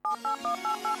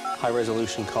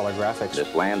high-resolution color graphics.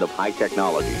 This land of high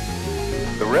technology.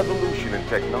 The revolution in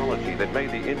technology that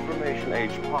made the information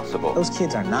age possible. Those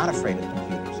kids are not afraid of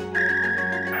computers.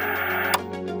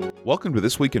 Welcome to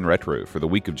This Week in Retro for the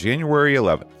week of January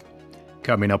 11th.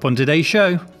 Coming up on today's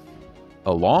show,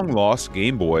 A long-lost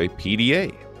Game Boy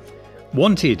PDA.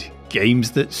 Wanted, games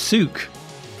that sook.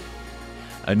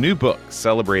 A new book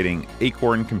celebrating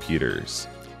Acorn computers.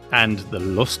 And The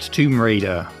Lost Tomb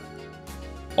Raider.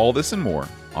 All this and more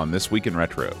on This Week in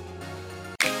Retro.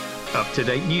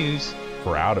 Up-to-date news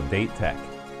for out-of-date tech.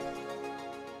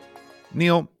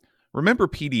 Neil, remember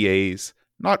PDAs?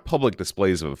 Not public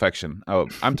displays of affection. Oh,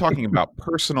 I'm talking about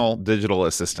personal digital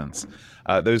assistants.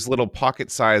 Those little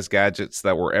pocket-sized gadgets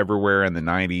that were everywhere in the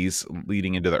 90s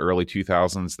leading into the early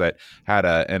 2000s that had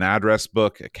an address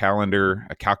book, a calendar,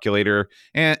 a calculator,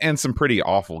 and some pretty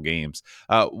awful games.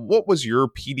 What was your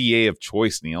PDA of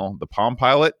choice, Neil? The Palm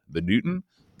Pilot? The Newton?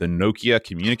 The Nokia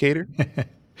Communicator?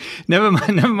 Never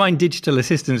mind digital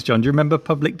assistants, John. Do you remember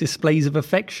public displays of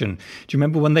affection? Do you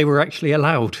remember when they were actually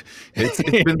allowed? It's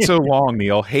been so long,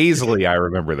 Neil. Hazily, I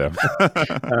remember them.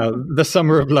 The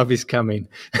summer of love is coming.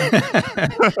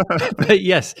 But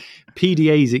yes,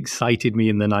 PDAs excited me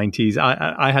in the 90s.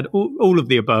 I had all of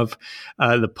the above.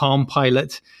 The Palm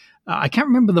Pilot. I can't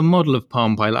remember the model of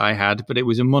Palm Pilot I had, but it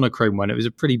was a monochrome one. It was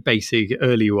a pretty basic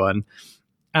early one.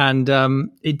 And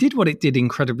it did what it did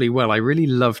incredibly well. I really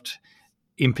loved,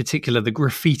 in particular, the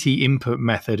graffiti input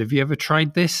method. Have you ever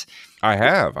tried this? I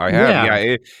have. Yeah,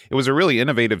 it was a really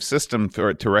innovative system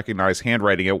to recognize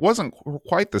handwriting. It wasn't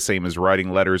quite the same as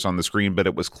writing letters on the screen, but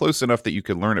it was close enough that you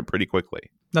could learn it pretty quickly.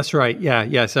 That's right.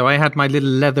 Yeah. So I had my little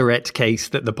leatherette case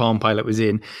that the Palm Pilot was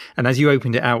in. And as you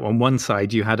opened it out, on one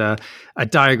side, you had a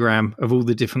diagram of all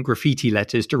the different graffiti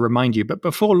letters to remind you. But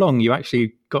before long, you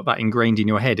actually got that ingrained in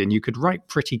your head and you could write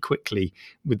pretty quickly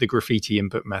with the graffiti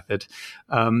input method.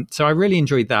 So I really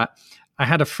enjoyed that. I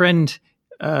had a friend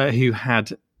who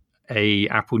had a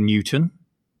Apple Newton.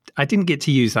 I didn't get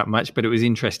to use that much, but it was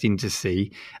interesting to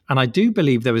see. And I do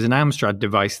believe there was an Amstrad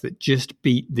device that just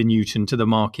beat the Newton to the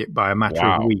market by a matter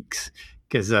of weeks,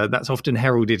 because that's often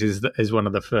heralded as one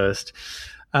of the first.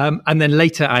 And then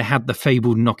later I had the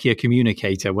fabled Nokia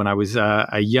Communicator when I was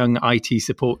a young IT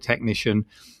support technician.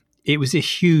 It was a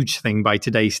huge thing by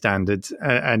today's standards.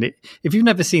 If you've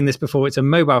never seen this before, it's a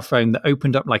mobile phone that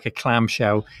opened up like a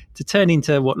clamshell to turn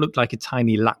into what looked like a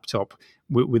tiny laptop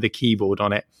with a keyboard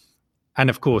on it. And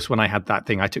of course, when I had that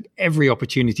thing, I took every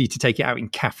opportunity to take it out in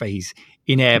cafes,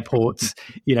 in airports,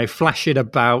 flash it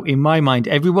about. In my mind,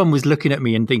 everyone was looking at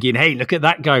me and thinking, hey, look at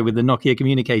that guy with the Nokia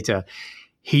Communicator.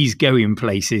 He's going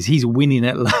places. He's winning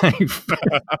at life.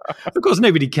 Of course,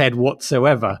 nobody cared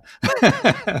whatsoever.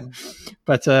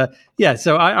 But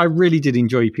so I really did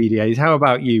enjoy PDAs. How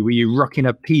about you? Were you rocking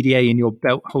a PDA in your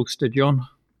belt holster, John?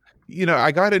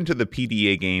 I got into the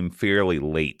PDA game fairly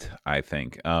late, I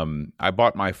think. I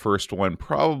bought my first one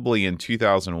probably in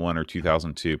 2001 or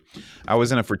 2002. I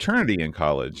was in a fraternity in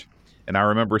college, and I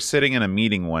remember sitting in a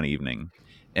meeting one evening,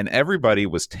 and everybody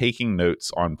was taking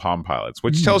notes on Palm Pilots,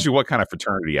 which tells you what kind of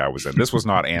fraternity I was in. This was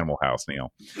not Animal House,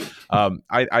 Neil.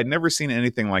 I'd never seen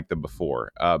anything like them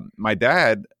before. My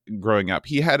dad, growing up,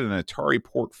 he had an Atari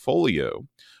Portfolio,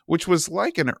 which was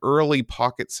like an early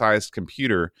pocket-sized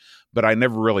computer, but I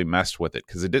never really messed with it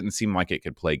because it didn't seem like it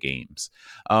could play games.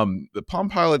 The Palm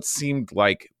Pilots seemed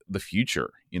like the future.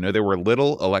 There were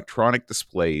little electronic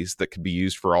displays that could be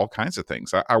used for all kinds of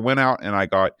things. I went out and I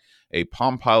got a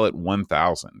Palm Pilot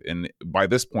 1000, and by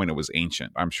this point it was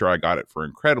ancient. I'm sure I got it for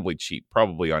incredibly cheap,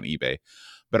 probably on eBay,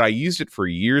 but I used it for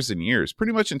years and years,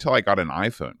 pretty much until I got an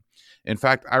iPhone. In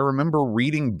fact, I remember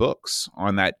reading books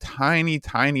on that tiny,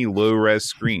 tiny low-res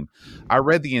screen. I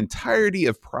read the entirety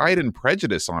of Pride and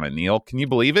Prejudice on it, Neil. Can you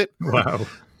believe it? Wow.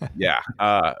 Yeah.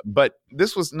 But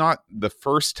this was not the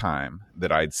first time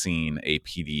that I'd seen a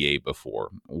PDA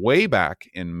before. Way back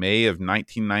in May of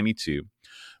 1992,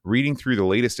 reading through the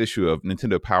latest issue of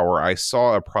Nintendo Power, I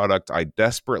saw a product I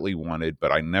desperately wanted,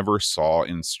 but I never saw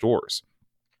in stores.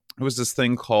 It was this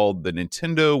thing called the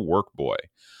Nintendo Workboy.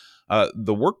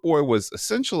 The Workboy was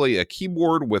essentially a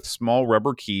keyboard with small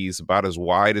rubber keys about as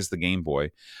wide as the Game Boy,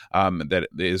 that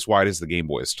as wide as the Game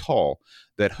Boy is tall,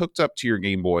 that hooked up to your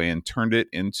Game Boy and turned it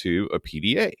into a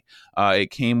PDA.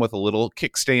 It came with a little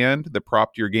kickstand that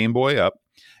propped your Game Boy up,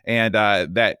 and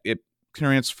that it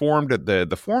transformed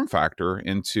the form factor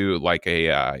into like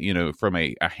from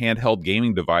a handheld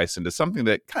gaming device into something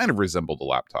that kind of resembled a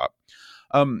laptop.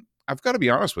 I've got to be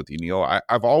honest with you, Neil.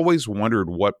 I've always wondered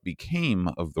what became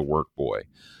of the Workboy.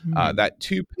 That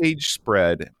 2-page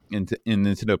spread in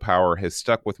Nintendo Power has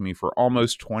stuck with me for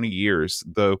almost 20 years,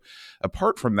 though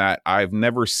apart from that, I've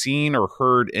never seen or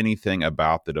heard anything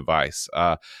about the device.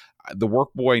 The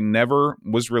Workboy never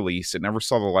was released. It never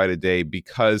saw the light of day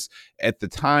because at the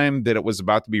time that it was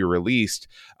about to be released,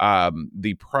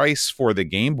 the price for the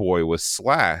Game Boy was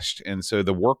slashed. And so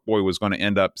the Workboy was going to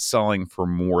end up selling for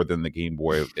more than the Game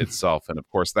Boy itself. And of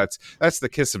course, that's the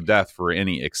kiss of death for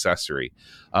any accessory.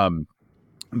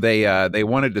 They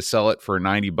wanted to sell it for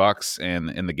 $90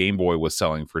 and the Game Boy was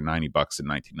selling for $90 in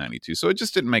 1992. So it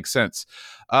just didn't make sense.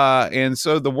 And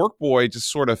so the Workboy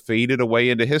just sort of faded away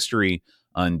into history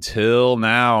until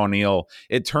now, Neil.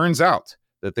 It turns out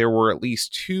that there were at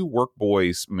least 2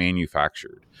 Workboys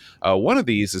manufactured. One of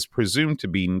these is presumed to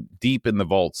be deep in the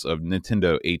vaults of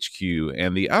Nintendo HQ,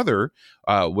 and the other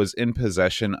was in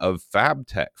possession of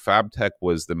Fabtech. Fabtech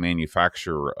was the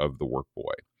manufacturer of the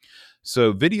Workboy.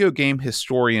 So video game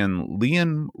historian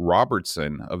Liam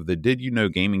Robertson of the Did You Know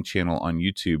Gaming channel on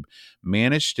YouTube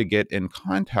managed to get in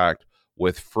contact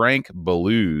with Frank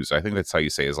Ballouz, I think that's how you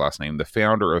say his last name, the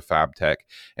founder of Fabtech,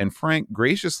 and Frank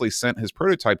graciously sent his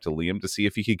prototype to Liam to see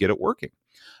if he could get it working.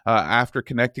 After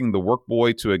connecting the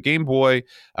Workboy to a Game Boy,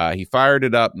 he fired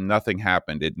it up, nothing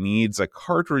happened. It needs a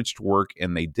cartridge to work,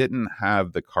 and they didn't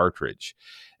have the cartridge.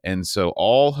 And so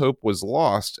all hope was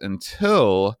lost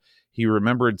until he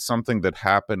remembered something that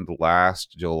happened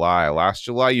last July. Last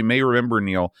July, you may remember,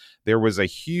 Neil, there was a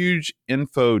huge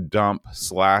info dump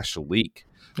 / leak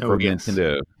from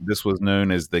Nintendo. This was known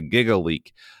as the Giga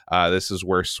Leak. This is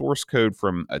where source code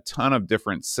from a ton of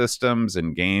different systems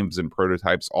and games and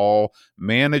prototypes all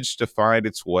managed to find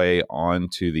its way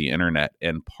onto the internet.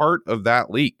 And part of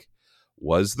that leak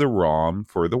was the ROM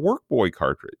for the Workboy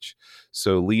cartridge.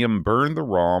 So Liam burned the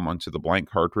ROM onto the blank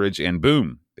cartridge and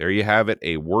boom, there you have it,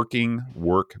 a working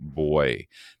Workboy.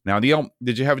 Now, Neil,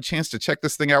 did you have a chance to check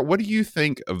this thing out? What do you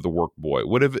think of the Workboy?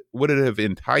 Would it have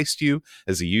enticed you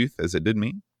as a youth as it did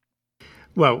me?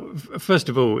 Well, first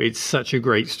of all, it's such a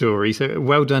great story. So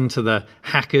well done to the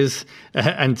hackers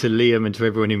and to Liam and to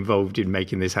everyone involved in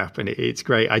making this happen. It's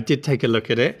great. I did take a look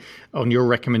at it on your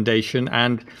recommendation,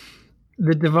 and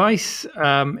the device,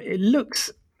 it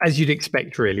looks as you'd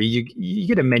expect, really. You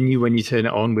get a menu when you turn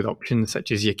it on with options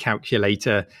such as your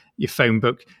calculator, your phone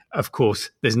book. Of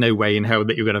course, there's no way in hell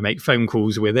that you're going to make phone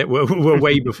calls with it. We're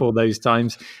way before those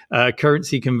times.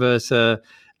 Currency converter,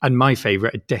 and my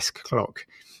favorite, a desk clock.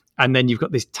 And then you've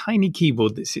got this tiny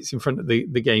keyboard that sits in front of the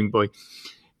Game Boy.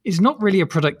 It's not really a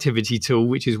productivity tool,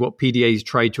 which is what PDAs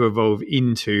tried to evolve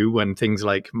into when things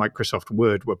like Microsoft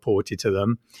Word were ported to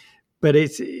them. But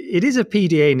it is a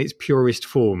PDA in its purest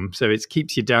form. So it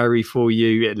keeps your diary for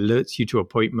you. It alerts you to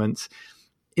appointments.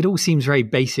 It all seems very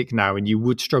basic now, and you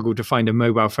would struggle to find a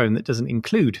mobile phone that doesn't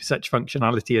include such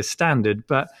functionality as standard.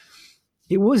 But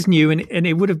it was new, and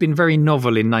it would have been very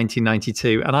novel in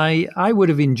 1992. And I would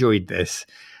have enjoyed this.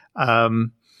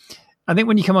 I think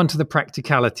when you come on to the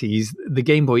practicalities, the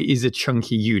Game Boy is a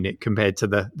chunky unit compared to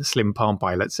the slim Palm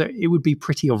Pilot. So it would be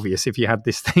pretty obvious if you had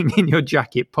this thing in your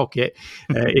jacket pocket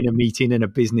in a meeting, in a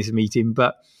business meeting.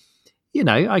 But, you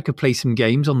know, I could play some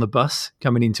games on the bus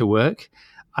coming into work.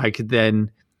 I could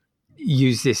then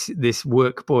use this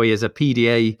Workboy as a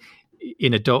PDA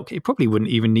in a dock. It probably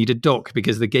wouldn't even need a dock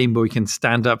because the Game Boy can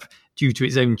stand up due to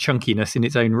its own chunkiness in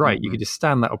its own right. Mm-hmm. You could just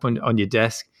stand that up on your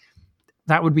desk.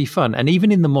 That would be fun. And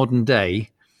even in the modern day,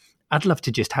 I'd love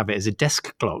to just have it as a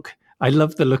desk clock. I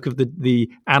love the look of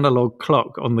the analog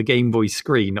clock on the Game Boy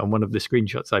screen on one of the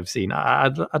screenshots I've seen.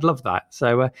 I'd love that.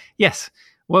 So, yes,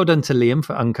 well done to Liam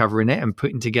for uncovering it and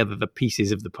putting together the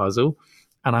pieces of the puzzle.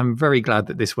 And I'm very glad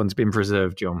that this one's been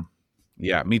preserved, John.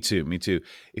 Yeah, me too.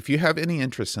 If you have any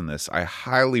interest in this, I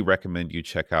highly recommend you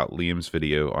check out Liam's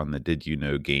video on the Did You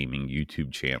Know Gaming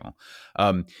YouTube channel.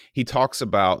 He talks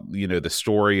about, the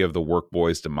story of the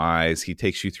Workboy's demise. He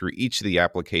takes you through each of the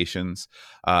applications.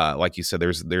 Like you said,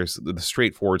 there's the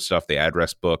straightforward stuff, the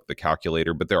address book, the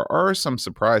calculator, but there are some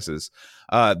surprises.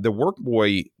 The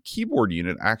Workboy keyboard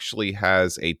unit actually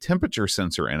has a temperature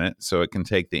sensor in it, so it can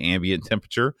take the ambient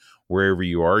temperature wherever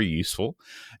you are, useful.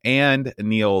 And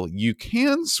Neil, you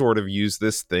can sort of use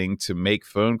this thing to make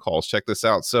phone calls. Check this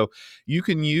out. So you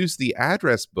can use the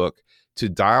address book to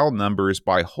dial numbers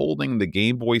by holding the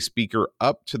Game Boy speaker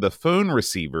up to the phone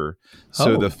receiver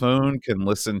so the phone can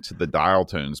listen to the dial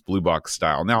tones, Blue Box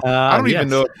style. Now, I don't even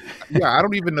know. I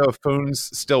don't even know if phones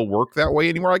still work that way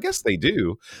anymore. I guess they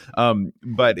do.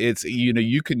 But it's,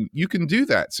 you can do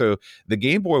that. So the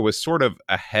Game Boy was sort of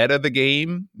ahead of the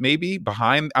game, maybe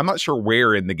behind. I'm not sure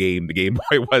where in the Game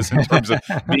Boy was in terms of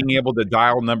being able to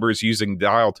dial numbers using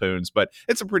dial tones, but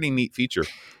it's a pretty neat feature.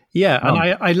 Yeah, and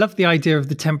I love the idea of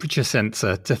the temperature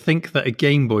sensor. To think that a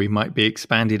Game Boy might be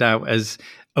expanded out as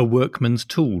a workman's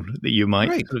tool that you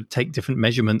might sort of take different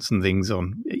measurements and things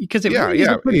on, because it really is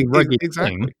a pretty rugged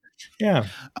thing. Yeah.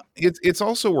 It's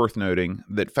also worth noting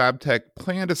that Fabtech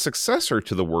planned a successor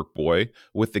to the Workboy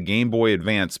with the Game Boy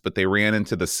Advance, but they ran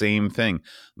into the same thing.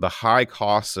 The high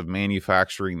costs of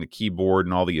manufacturing the keyboard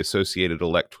and all the associated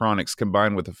electronics,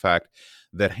 combined with the fact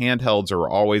that handhelds are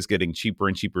always getting cheaper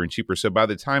and cheaper and cheaper. So by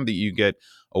the time that you get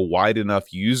a wide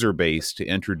enough user base to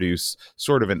introduce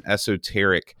sort of an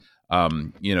esoteric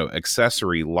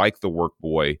accessory like the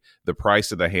Workboy, the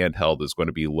price of the handheld is going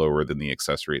to be lower than the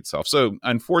accessory itself. So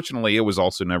unfortunately, it was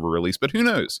also never released, but who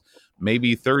knows?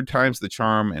 Maybe third time's the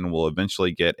charm, and we'll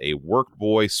eventually get a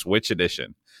Workboy Switch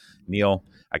Edition. Neil,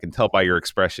 I can tell by your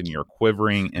expression you're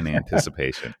quivering in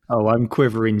anticipation. Oh, I'm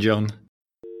quivering, John.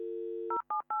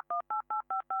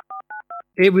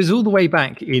 It was all the way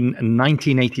back in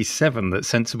 1987 that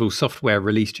Sensible Software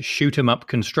released Shoot 'em Up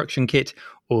Construction Kit,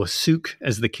 or Sook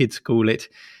as the kids call it.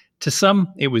 To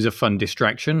some, it was a fun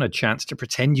distraction, a chance to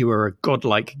pretend you were a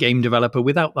godlike game developer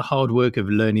without the hard work of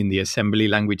learning the assembly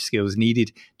language skills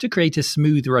needed to create a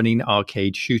smooth-running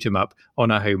arcade shoot 'em up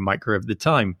on a home micro of the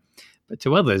time. But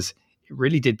to others, it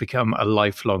really did become a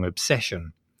lifelong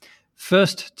obsession.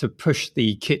 First, to push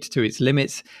the kit to its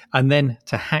limits, and then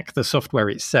to hack the software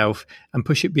itself and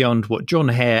push it beyond what John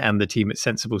Hare and the team at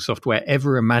Sensible Software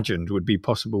ever imagined would be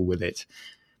possible with it.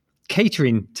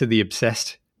 Catering to the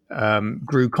obsessed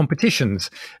grew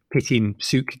competitions, pitting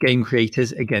Sook game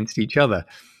creators against each other.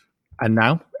 And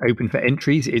now, open for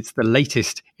entries, it's the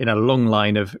latest in a long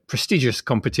line of prestigious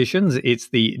competitions. It's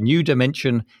the New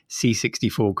Dimension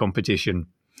C64 competition.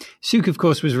 Sook, of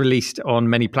course, was released on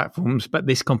many platforms, but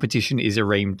this competition is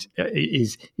aimed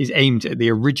at the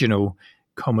original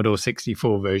Commodore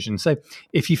 64 version. So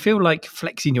if you feel like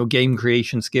flexing your game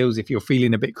creation skills, if you're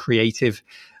feeling a bit creative,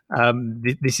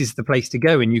 this is the place to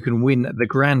go, and you can win the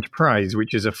grand prize,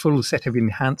 which is a full set of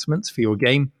enhancements for your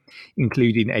game,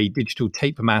 including a digital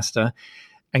tape master.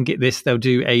 And get this, they'll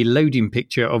do a loading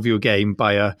picture of your game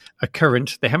by a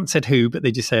current, they haven't said who, but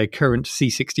they just say a current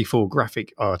C64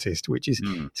 graphic artist, which is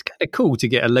it's kind of cool to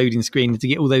get a loading screen and to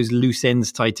get all those loose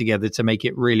ends tied together to make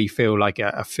it really feel like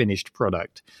a finished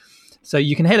product. So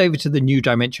you can head over to the New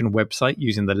Dimension website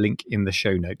using the link in the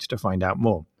show notes to find out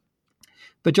more.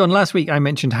 But John, last week I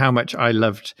mentioned how much I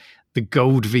loved the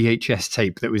gold VHS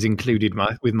tape that was included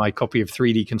with my copy of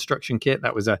 3D Construction Kit.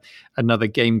 That was another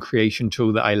game creation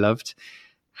tool that I loved.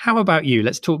 How about you?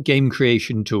 Let's talk game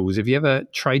creation tools. Have you ever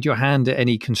tried your hand at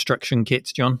any construction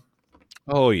kits, John?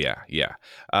 Oh, yeah.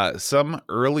 Some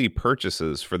early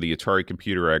purchases for the Atari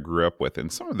computer I grew up with,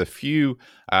 and some of the few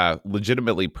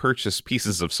legitimately purchased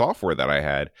pieces of software that I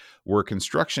had, were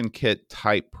construction kit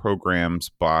type programs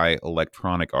by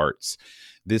Electronic Arts.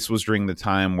 This was during the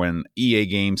time when EA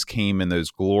games came in those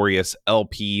glorious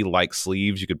LP-like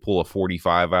sleeves. You could pull a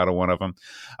 45 out of one of them.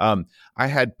 I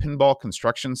had Pinball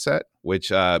Construction Set,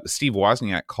 which Steve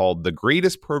Wozniak called the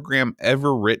greatest program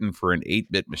ever written for an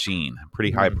 8-bit machine. Pretty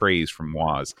high praise from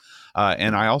Woz.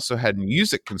 And I also had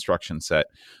Music Construction Set,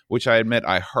 which I admit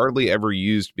I hardly ever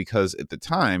used because at the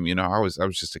time, I was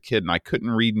just a kid and I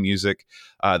couldn't read music.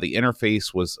 The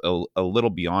interface was a little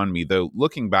beyond me, though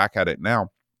looking back at it now,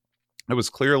 it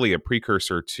was clearly a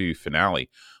precursor to Finale,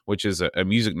 which is a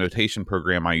music notation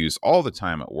program I use all the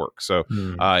time at work. So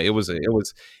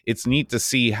it's neat to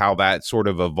see how that sort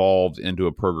of evolved into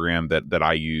a program that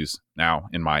I use now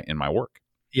in my work.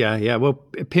 Yeah. Well,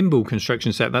 Pinball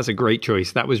Construction Set, that's a great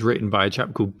choice. That was written by a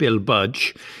chap called Bill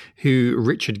Budge, who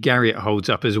Richard Garriott holds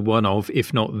up as one of,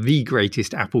 if not the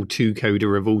greatest Apple II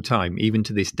coder of all time. Even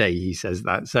to this day, he says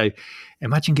that. So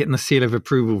imagine getting the seal of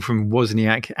approval from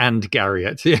Wozniak and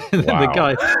Garriott.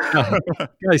 Wow. The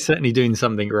guy's certainly doing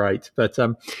something right. But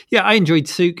I enjoyed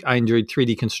Sook. I enjoyed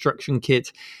 3D Construction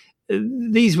Kit.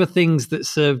 These were things that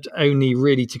served only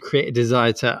really to create a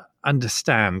desire to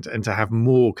understand and to have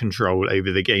more control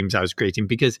over the games I was creating,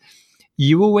 because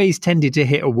you always tended to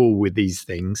hit a wall with these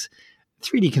things.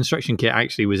 3D Construction Kit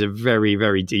actually was a very,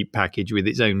 very deep package with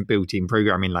its own built-in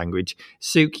programming language.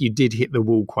 Sook, you did hit the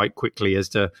wall quite quickly as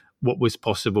to what was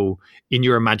possible in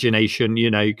your imagination,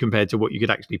 compared to what you could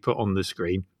actually put on the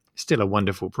screen. still a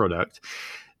wonderful product.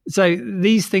 So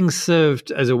these things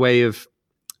served as a way of,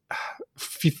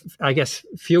 I guess,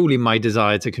 fueling my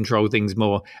desire to control things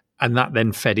more. And that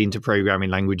then fed into programming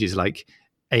languages like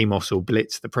Amos or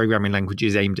Blitz, the programming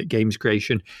languages aimed at games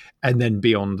creation, and then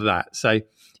beyond that. So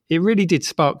it really did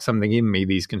spark something in me,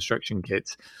 these construction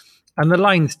kits. And the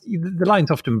lines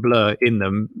often blur in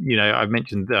them. I've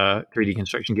mentioned the 3D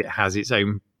Construction Kit has its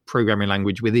own programming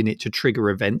language within it to trigger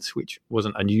events, which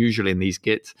wasn't unusual in these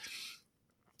kits.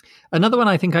 Another one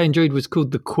I think I enjoyed was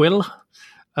called the Quill.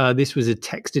 This was a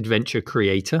text adventure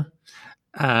creator.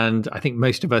 And I think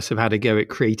most of us have had a go at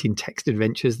creating text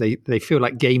adventures. They feel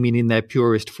like gaming in their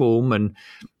purest form, and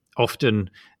often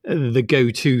the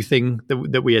go-to thing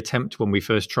that we attempt when we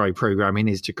first try programming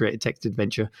is to create a text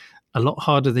adventure. A lot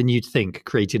harder than you'd think,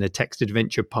 creating a text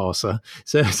adventure parser.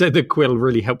 So the Quill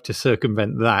really helped to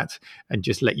circumvent that and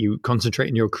just let you concentrate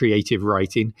on your creative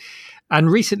writing. And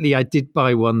recently I did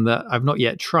buy one that I've not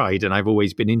yet tried and I've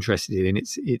always been interested in.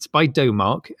 It's by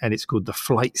Domark, and it's called the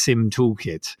Flight Sim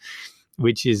Toolkit,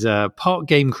 which is a part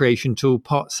game creation tool,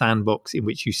 part sandbox in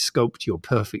which you sculpt your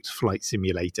perfect flight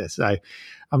simulator. So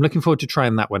I'm looking forward to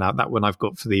trying that one out. That one I've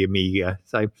got for the Amiga.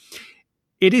 So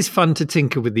it is fun to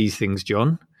tinker with these things,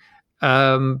 John.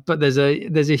 But there's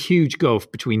a huge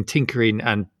gulf between tinkering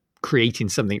and creating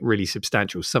something really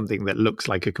substantial, something that looks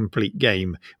like a complete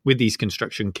game with these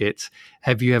construction kits.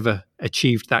 Have you ever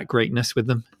achieved that greatness with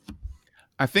them?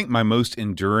 I think my most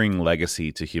enduring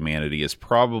legacy to humanity is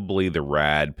probably the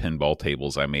rad pinball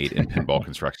tables I made in Pinball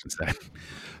Construction Set.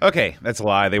 Okay, that's a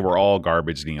lie. They were all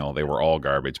garbage, Neil. They were all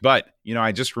garbage. But,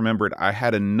 I just remembered I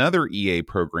had another EA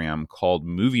program called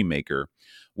Movie Maker,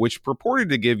 which purported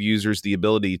to give users the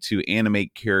ability to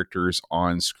animate characters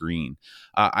on screen.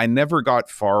 I never got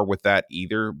far with that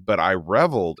either, but I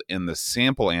reveled in the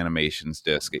sample animations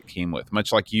disc it came with,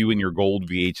 much like you and your gold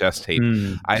VHS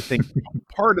tape. I think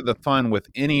part of the fun with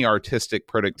any artistic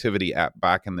productivity app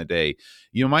back in the day,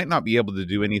 you might not be able to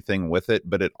do anything with it,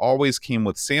 but it always came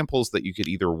with samples that you could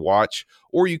either watch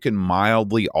or you can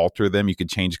mildly alter them. You could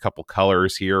change a couple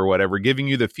colors here or whatever, giving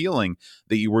you the feeling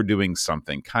that you were doing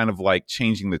something, kind of like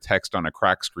changing the text on a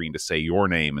crack screen to say your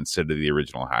name instead of the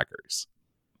original hackers.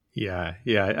 Yeah.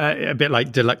 A bit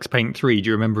like Deluxe Paint 3. Do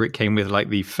you remember it came with like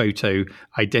the photo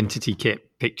identity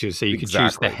kit pictures? So you could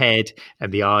choose the head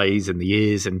and the eyes and the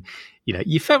ears, and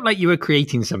you felt like you were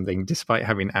creating something despite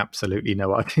having absolutely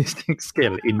no artistic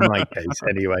skill, in my case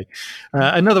anyway.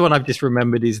 Another one I've just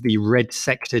remembered is the Red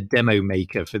Sector Demo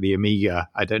Maker for the Amiga.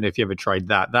 I don't know if you ever tried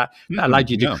that. That allowed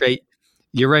you to create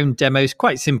your own demos,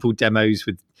 quite simple demos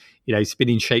with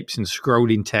spinning shapes and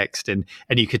scrolling text, and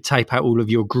you could type out all of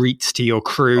your greets to your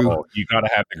crew. Oh, you got to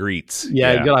have the greets.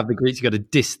 Yeah, you got to have the greets. You got to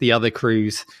diss the other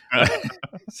crews.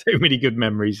 So many good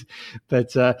memories.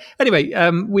 But anyway,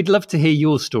 we'd love to hear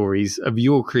your stories of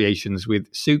your creations with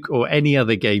Souk or any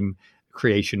other game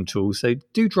creation tool. So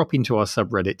do drop into our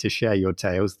subreddit to share your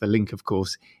tales. The link, of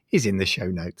course, is in the show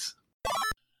notes.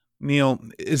 Neil,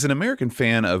 as an American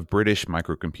fan of British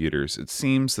microcomputers, it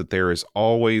seems that there is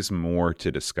always more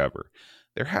to discover.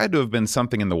 There had to have been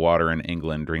something in the water in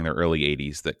England during the early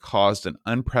 80s that caused an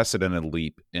unprecedented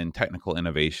leap in technical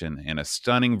innovation and a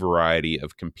stunning variety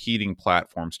of competing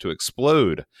platforms to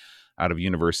explode out of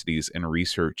universities and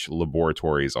research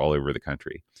laboratories all over the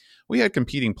country. We had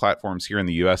competing platforms here in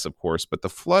the US, of course, but the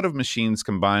flood of machines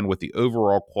combined with the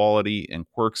overall quality and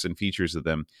quirks and features of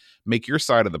them make your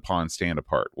side of the pond stand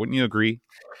apart. Wouldn't you agree?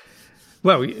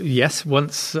 Well, yes.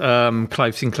 Once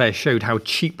Clive Sinclair showed how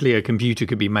cheaply a computer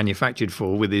could be manufactured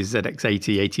for with his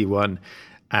ZX80, 81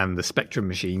 and the Spectrum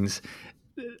machines,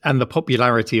 and the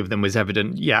popularity of them was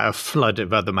evident, a flood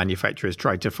of other manufacturers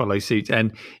tried to follow suit.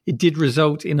 And it did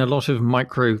result in a lot of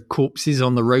micro corpses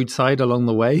on the roadside along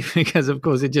the way, because, of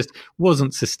course, it just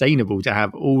wasn't sustainable to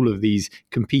have all of these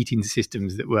competing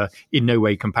systems that were in no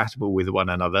way compatible with one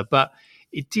another. But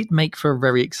it did make for a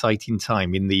very exciting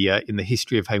time in the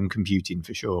history of home computing,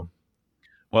 for sure.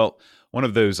 Well, one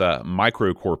of those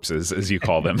micro corpses, as you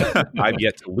call them, I've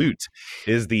yet to loot,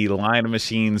 is the line of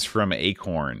machines from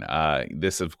Acorn.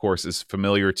 This, of course, is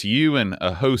familiar to you and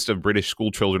a host of British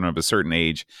school children of a certain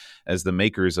age as the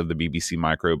makers of the BBC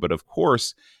Micro. But, of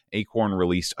course, Acorn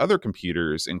released other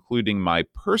computers, including my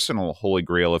personal holy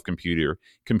grail of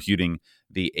computing,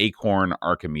 the Acorn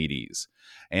Archimedes.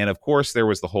 And of course, there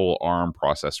was the whole ARM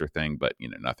processor thing, but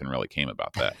nothing really came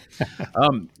about that.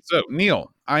 So,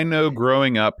 Neil, I know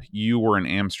growing up you were an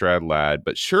Amstrad lad,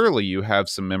 but surely you have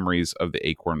some memories of the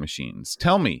Acorn machines.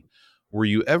 Tell me, were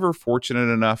you ever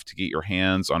fortunate enough to get your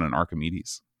hands on an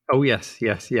Archimedes? Oh, yes.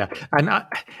 And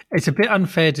it's a bit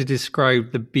unfair to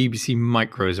describe the BBC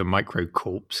Micro as a micro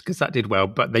corpse, because that did well,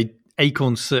 but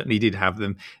Acorn certainly did have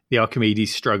them. The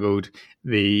Archimedes struggled.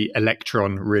 The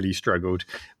Electron really struggled.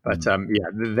 But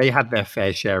they had their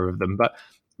fair share of them. But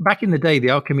back in the day, the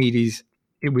Archimedes,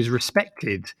 it was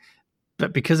respected.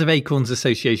 But because of Acorn's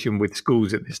association with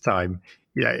schools at this time,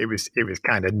 it was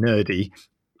kind of nerdy.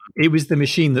 It was the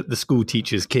machine that the school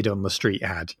teacher's kid on the street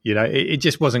had. It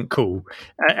just wasn't cool.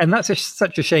 And that's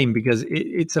such a shame, because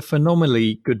it's a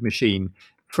phenomenally good machine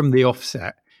from the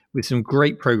offset with some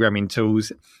great programming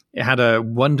tools. It had a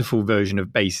wonderful version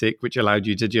of BASIC, which allowed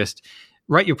you to just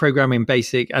write your program in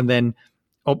BASIC and then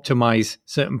optimize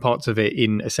certain parts of it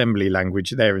in assembly language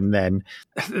there and then.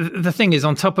 The thing is,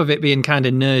 on top of it being kind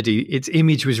of nerdy, its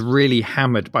image was really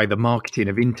hammered by the marketing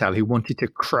of Intel, who wanted to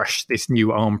crush this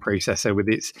new ARM processor with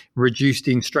its reduced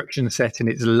instruction set and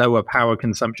its lower power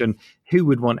consumption. Who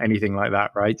would want anything like that,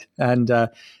 right? And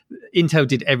Intel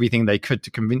did everything they could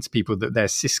to convince people that their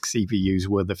CISC CPUs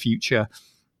were the future.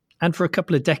 And for a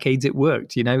couple of decades, it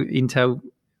worked. Intel,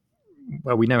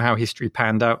 well, we know how history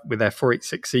panned out with their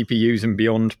 486 CPUs and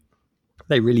beyond.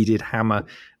 They really did hammer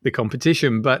the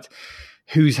competition. But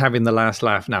who's having the last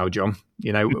laugh now, John?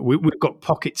 We've got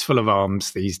pockets full of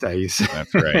ARMs these days.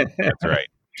 That's right. That's right.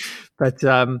 But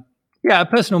a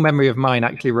personal memory of mine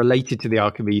actually related to the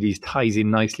Archimedes ties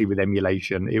in nicely with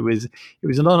emulation. It was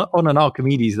on an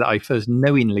Archimedes that I first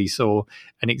knowingly saw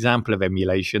an example of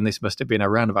emulation. This must have been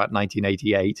around about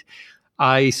 1988.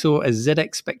 I saw a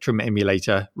ZX Spectrum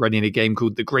emulator running a game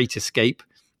called The Great Escape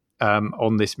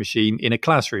on this machine in a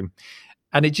classroom.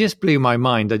 And it just blew my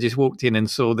mind. I just walked in and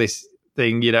saw this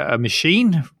thing, a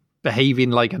machine behaving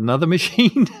like another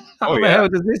machine. How the hell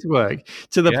does this work?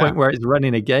 To the point where it's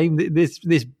running a game.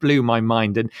 This blew my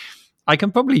mind. And I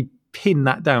can probably pin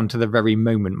that down to the very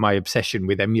moment my obsession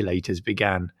with emulators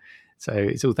began. So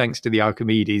it's all thanks to the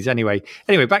Archimedes. Anyway,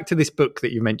 back to this book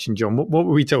that you mentioned, John. What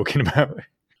were we talking about?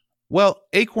 Well,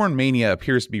 Acorn Mania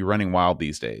appears to be running wild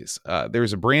these days.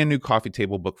 There's a brand new coffee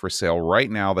table book for sale right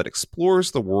now that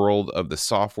explores the world of the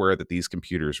software that these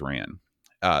computers ran.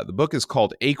 The book is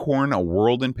called Acorn: A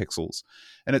World in Pixels,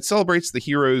 and it celebrates the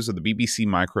heroes of the BBC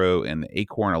Micro and the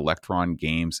Acorn Electron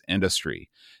games industry.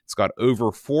 It's got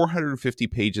over 450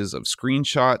 pages of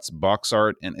screenshots, box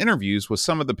art, and interviews with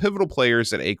some of the pivotal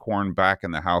players at Acorn back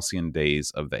in the halcyon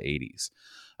days of the 80s.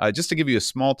 Just to give you a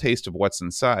small taste of what's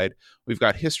inside, we've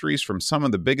got histories from some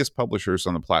of the biggest publishers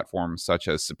on the platform, such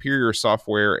as Superior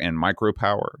Software and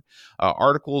Micropower,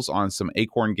 articles on some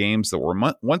Acorn games that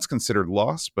were once considered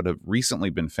lost but have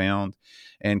recently been found,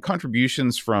 and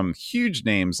contributions from huge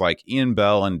names like Ian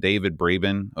Bell and David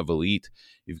Braben of Elite.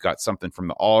 You've got something from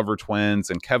the Oliver twins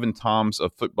and Kevin Toms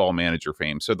of Football Manager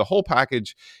fame. So the whole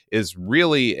package is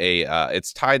really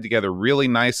it's tied together really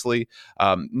nicely.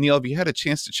 Neil, have you had a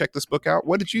chance to check this book out?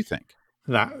 What did you think?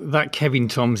 That Kevin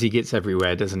Toms, he gets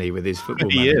everywhere, doesn't he, with his football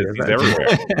manager? He's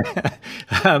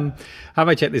everywhere. Have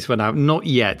I checked this one out? Not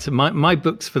yet. My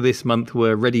books for this month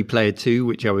were Ready Player 2,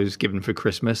 which I was given for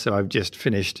Christmas, so I've just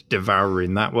finished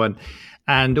devouring that one.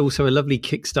 And also a lovely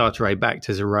Kickstarter I backed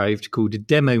has arrived called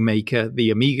Demo Maker, The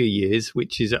Amiga Years,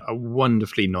 which is a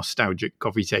wonderfully nostalgic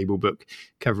coffee table book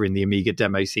covering the Amiga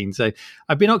demo scene. So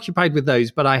I've been occupied with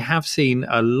those, but I have seen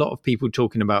a lot of people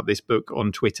talking about this book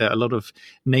on Twitter, a lot of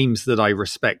names that I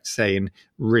respect saying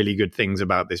really good things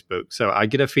about this book. So I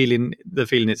get the feeling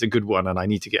it's a good one and I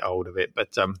need to get hold of it.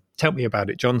 But tell me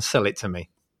about it, John. Sell it to me.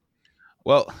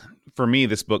 Well, for me,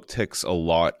 this book ticks a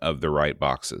lot of the right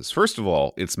boxes. First of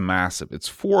all, it's massive. It's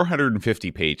 450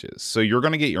 pages. So you're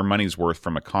going to get your money's worth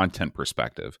from a content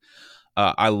perspective.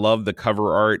 I love the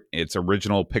cover art. It's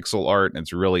original pixel art.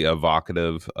 It's really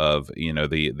evocative of,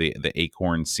 the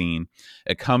Acorn scene.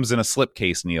 It comes in a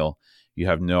slipcase, Neil. You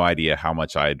have no idea how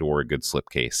much I adore a good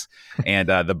slipcase. And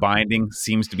the binding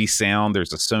seems to be sound.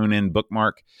 There's a sewn-in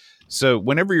bookmark. So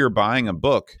whenever you're buying a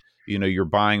book, you're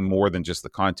buying more than just the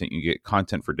content. You get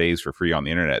content for days for free on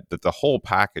the internet. That the whole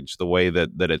package, the way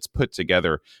that it's put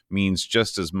together, means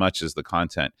just as much as the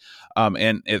content.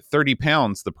 And at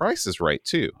 £30, the price is right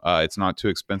too. It's not too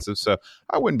expensive, so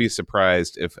I wouldn't be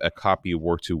surprised if a copy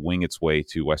were to wing its way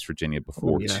to West Virginia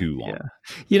before too long.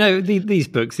 Yeah. These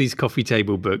books, these coffee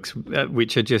table books,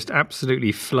 which are just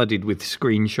absolutely flooded with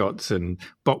screenshots and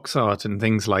box art and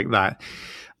things like that.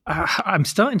 I'm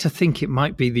starting to think it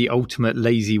might be the ultimate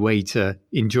lazy way to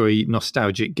enjoy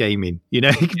nostalgic gaming,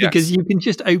 because you can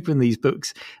just open these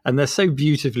books and they're so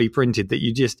beautifully printed that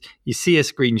you see a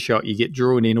screenshot, you get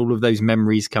drawn in, all of those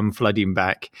memories come flooding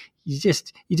back. You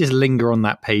just linger on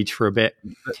that page for a bit.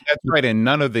 That's right, and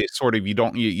none of the sort of you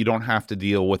don't have to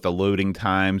deal with the loading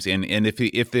times, and if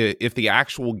the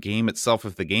actual game itself,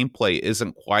 if the gameplay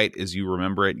isn't quite as you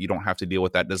remember it, you don't have to deal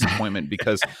with that disappointment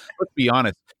because let's be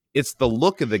honest. it's the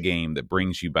look of the game that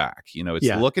brings you back. It's the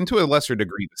Yeah. look, and to a lesser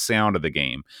degree, the sound of the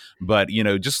game. But,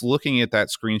 just looking at that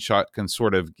screenshot can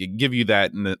sort of give you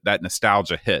that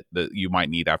nostalgia hit that you might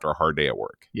need after a hard day at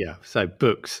work. Yeah. So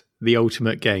books, the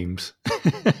ultimate games. So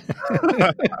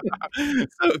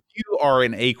if you are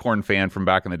an Acorn fan from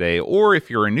back in the day, or if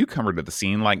you're a newcomer to the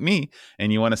scene like me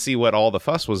and you want to see what all the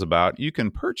fuss was about, you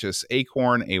can purchase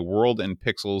Acorn: A World in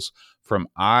Pixels from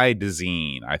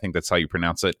iDesign. I think that's how you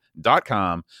pronounce it,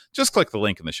 .com. Just click the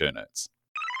link in the show notes.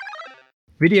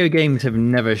 Video games have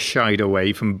never shied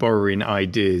away from borrowing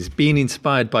ideas, being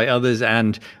inspired by others,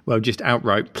 and, well, just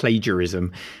outright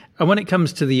plagiarism. And when it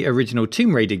comes to the original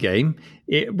Tomb Raider game,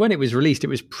 when it was released, it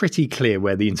was pretty clear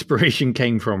where the inspiration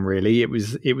came from, really. It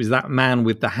was that man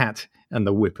with the hat and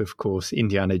the whip, of course,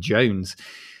 Indiana Jones.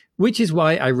 Which is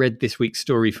why I read this week's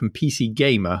story from PC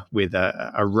Gamer with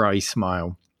a wry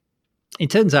smile. It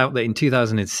turns out that in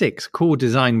 2006, Core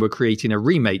Design were creating a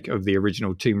remake of the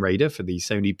original Tomb Raider for the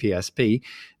Sony PSP.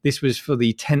 This was for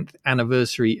the 10th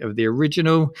anniversary of the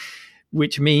original,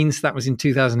 which means that was in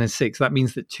 2006. That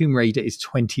means that Tomb Raider is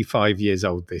 25 years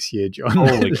old this year, John.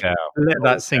 Holy cow. Let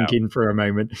that sink in for a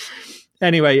moment.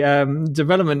 Anyway,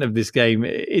 development of this game,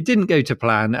 it didn't go to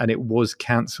plan, and it was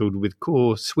cancelled, with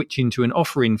Core switching to an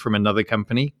offering from another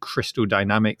company, Crystal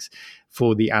Dynamics,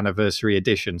 for the anniversary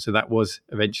edition. So that was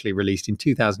eventually released in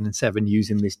 2007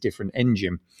 using this different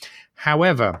engine.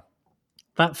 However,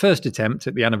 that first attempt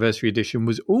at the anniversary edition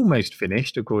was almost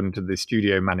finished, according to the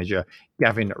studio manager,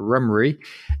 Gavin Rummery,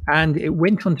 and it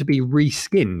went on to be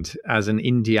reskinned as an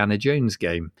Indiana Jones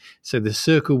game. So the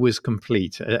circle was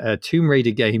complete. A Tomb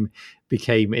Raider game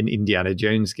became an Indiana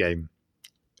Jones game,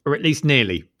 or at least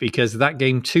nearly, because that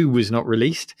game too was not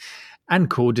released, and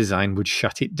Core Design would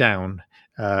shut it down.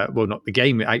 Well, not the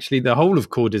game, actually. The whole of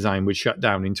Core Design would shut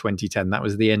down in 2010. That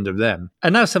was the end of them.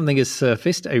 And now something has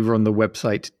surfaced over on the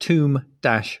website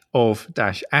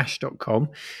tomb-of-ash.com.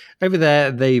 Over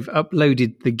there, they've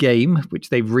uploaded the game, which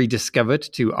they've rediscovered,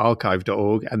 to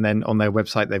archive.org. And then on their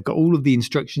website, they've got all of the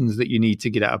instructions that you need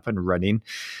to get it up and running.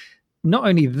 Not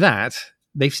only that,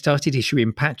 they've started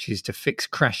issuing patches to fix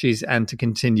crashes and to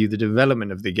continue the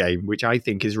development of the game, which I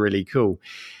think is really cool.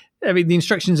 I mean, the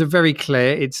instructions are very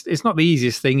clear. It's not the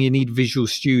easiest thing. You need Visual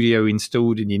Studio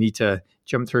installed and you need to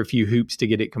jump through a few hoops to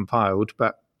get it compiled.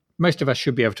 But most of us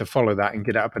should be able to follow that and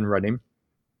get it up and running.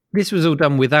 This was all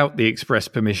done without the express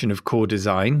permission of Core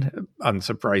Design,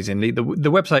 unsurprisingly.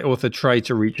 The website author tried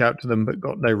to reach out to them but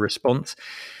got no response.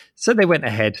 So they went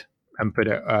ahead and put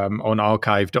it on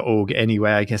archive.org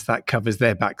anyway. I guess that covers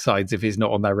their backsides if it's not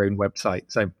on their own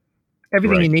website. So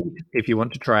everything you need if you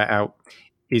want to try it out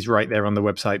is right there on the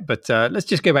website. But let's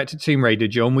just go back to Tomb Raider,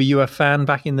 John. Were you a fan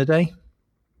back in the day?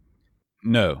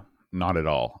 No, not at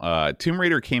all. Tomb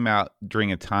Raider came out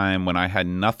during a time when I had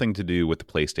nothing to do with the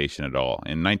PlayStation at all.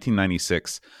 In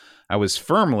 1996, I was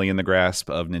firmly in the grasp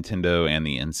of Nintendo and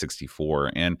the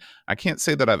N64, and I can't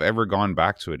say that I've ever gone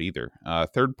back to it either.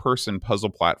 Third-person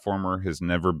puzzle platformer has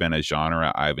never been a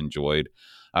genre I've enjoyed.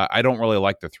 I don't really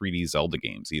like the 3D Zelda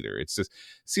games either. It's just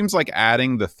seems like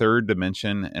adding the third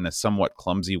dimension in a somewhat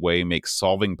clumsy way makes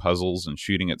solving puzzles and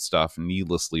shooting at stuff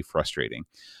needlessly frustrating.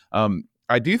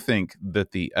 I do think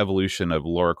that the evolution of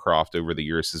Lara Croft over the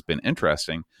years has been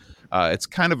interesting. It's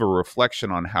kind of a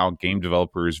reflection on how game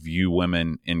developers view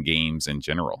women in games in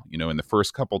general. In the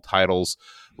first couple titles,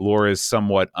 Laura's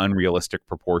somewhat unrealistic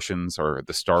proportions are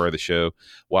the star of the show,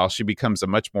 while she becomes a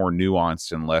much more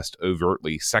nuanced and less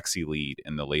overtly sexy lead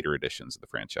in the later editions of the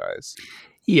franchise.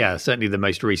 Yeah, certainly the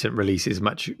most recent release is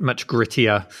much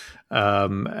grittier.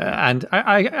 And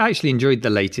I actually enjoyed the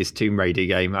latest Tomb Raider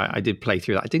game. I did play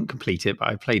through that. I didn't complete it, but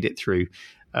I played it through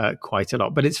quite a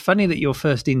lot. But it's funny that your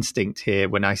first instinct here,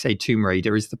 when I say Tomb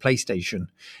Raider, is the PlayStation.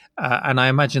 And I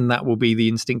imagine that will be the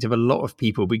instinct of a lot of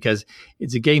people, because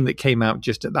it's a game that came out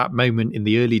just at that moment in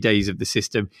the early days of the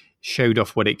system, showed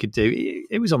off what it could do.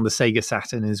 It was on the Sega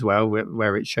Saturn as well,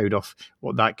 where it showed off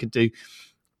what that could do.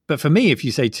 But for me, if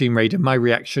you say Tomb Raider, my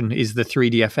reaction is the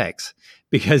 3DFX,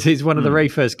 because it's one of the very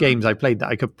first games I played that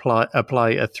I could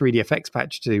apply a 3DFX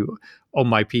patch to on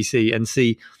my PC and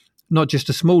see not just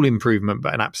a small improvement,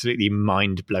 but an absolutely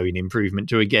mind-blowing improvement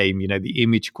to a game. The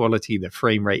image quality, the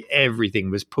frame rate,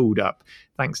 everything was pulled up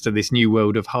thanks to this new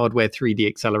world of hardware 3D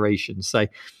acceleration. So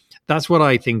that's what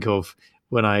I think of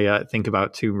when I think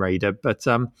about Tomb Raider. But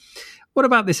what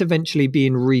about this eventually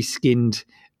being reskinned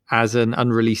as an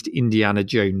unreleased Indiana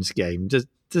Jones game?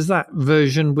 Does that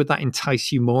version, would that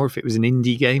entice you more if it was an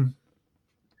indie game?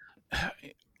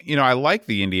 I like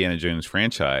the Indiana Jones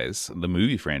franchise, the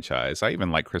movie franchise. I even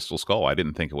like Crystal Skull. I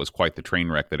didn't think it was quite the train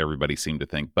wreck that everybody seemed to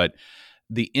think. But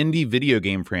the indie video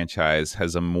game franchise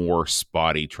has a more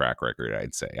spotty track record,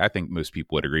 I'd say. I think most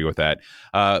people would agree with that.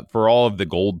 For all of the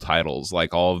gold titles,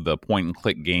 like all of the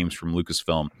point-and-click games from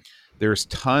Lucasfilm, there's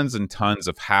tons and tons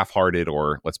of half-hearted,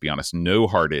 or let's be honest,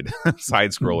 no-hearted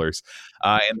side-scrollers.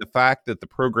 And the fact that the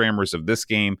programmers of this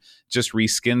game just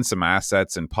reskinned some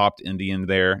assets and popped indie in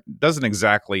there doesn't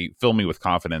exactly fill me with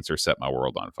confidence or set my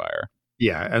world on fire.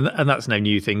 Yeah, and that's no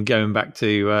new thing. Going back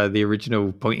to the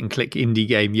original point-and-click indie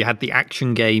game, you had the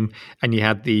action game and you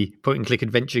had the point-and-click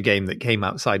adventure game that came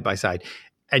out side by side.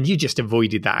 And you just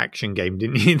avoided that action game,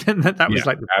 didn't you? that was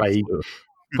like the play.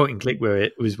 Point-and-click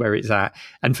where it's at.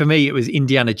 And for me, it was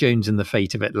Indiana Jones and the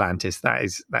Fate of Atlantis. That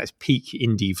is peak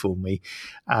indie for me.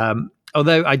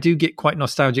 Although I do get quite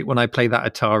nostalgic when I play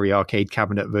that Atari arcade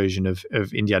cabinet version of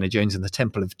Indiana Jones and the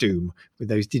Temple of Doom with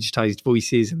those digitized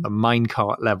voices and the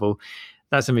minecart level.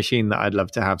 That's a machine that I'd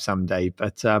love to have someday.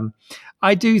 But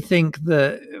I do think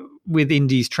that with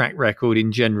indie's track record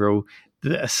in general,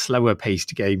 that a slower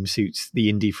paced game suits the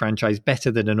indie franchise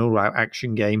better than an all-out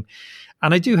action game.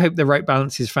 And I do hope the right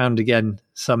balance is found again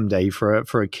someday for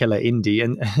a killer indie.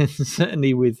 And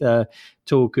certainly with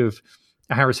talk of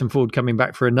Harrison Ford coming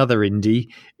back for another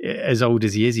indie, as old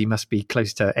as he is, he must be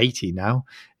close to 80 now,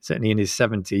 certainly in his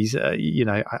 70s.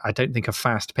 I don't think a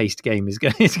fast-paced game is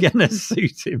going to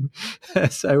suit him.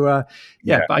 But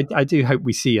I do hope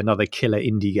we see another killer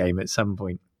indie game at some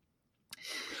point.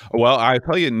 Well, I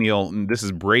tell you, Neil, this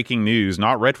is breaking news,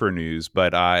 not retro news,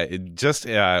 but just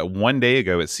 1 day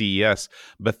ago at CES,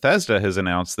 Bethesda has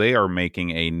announced they are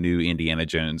making a new Indiana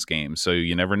Jones game. So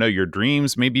you never know, your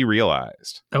dreams may be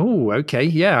realized. Oh, okay.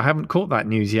 Yeah, I haven't caught that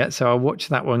news yet, so I'll watch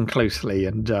that one closely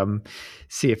and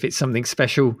see if it's something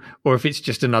special or if it's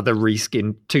just another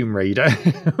reskin Tomb Raider.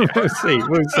 We'll see.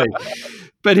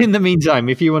 But in the meantime,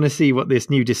 if you want to see what this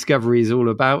new discovery is all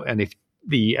about, and if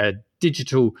the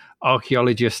digital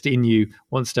archaeologist in you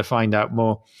wants to find out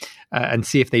more and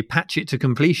see if they patch it to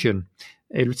completion,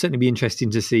 it would certainly be interesting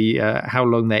to see how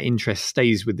long their interest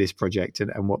stays with this project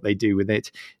and what they do with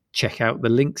it. Check out the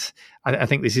links. I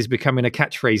think this is becoming a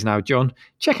catchphrase now, John.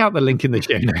 Check out the link in the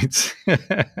show notes.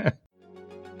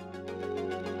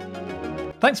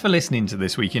 Thanks for listening to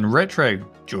This Week in Retro.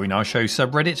 Join our show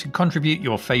subreddit to contribute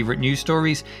your favourite news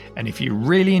stories. And if you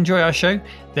really enjoy our show,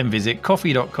 then visit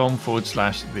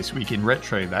ko-fi.com/This Week in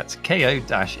Retro. That's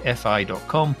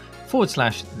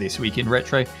ko-fi.com/This Week in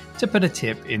Retro to put a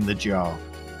tip in the jar.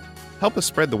 Help us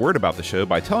spread the word about the show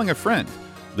by telling a friend,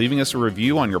 leaving us a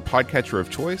review on your podcatcher of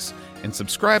choice, and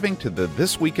subscribing to the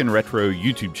This Week in Retro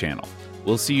YouTube channel.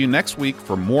 We'll see you next week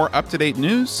for more up-to-date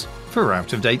news for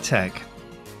out-of-date tech.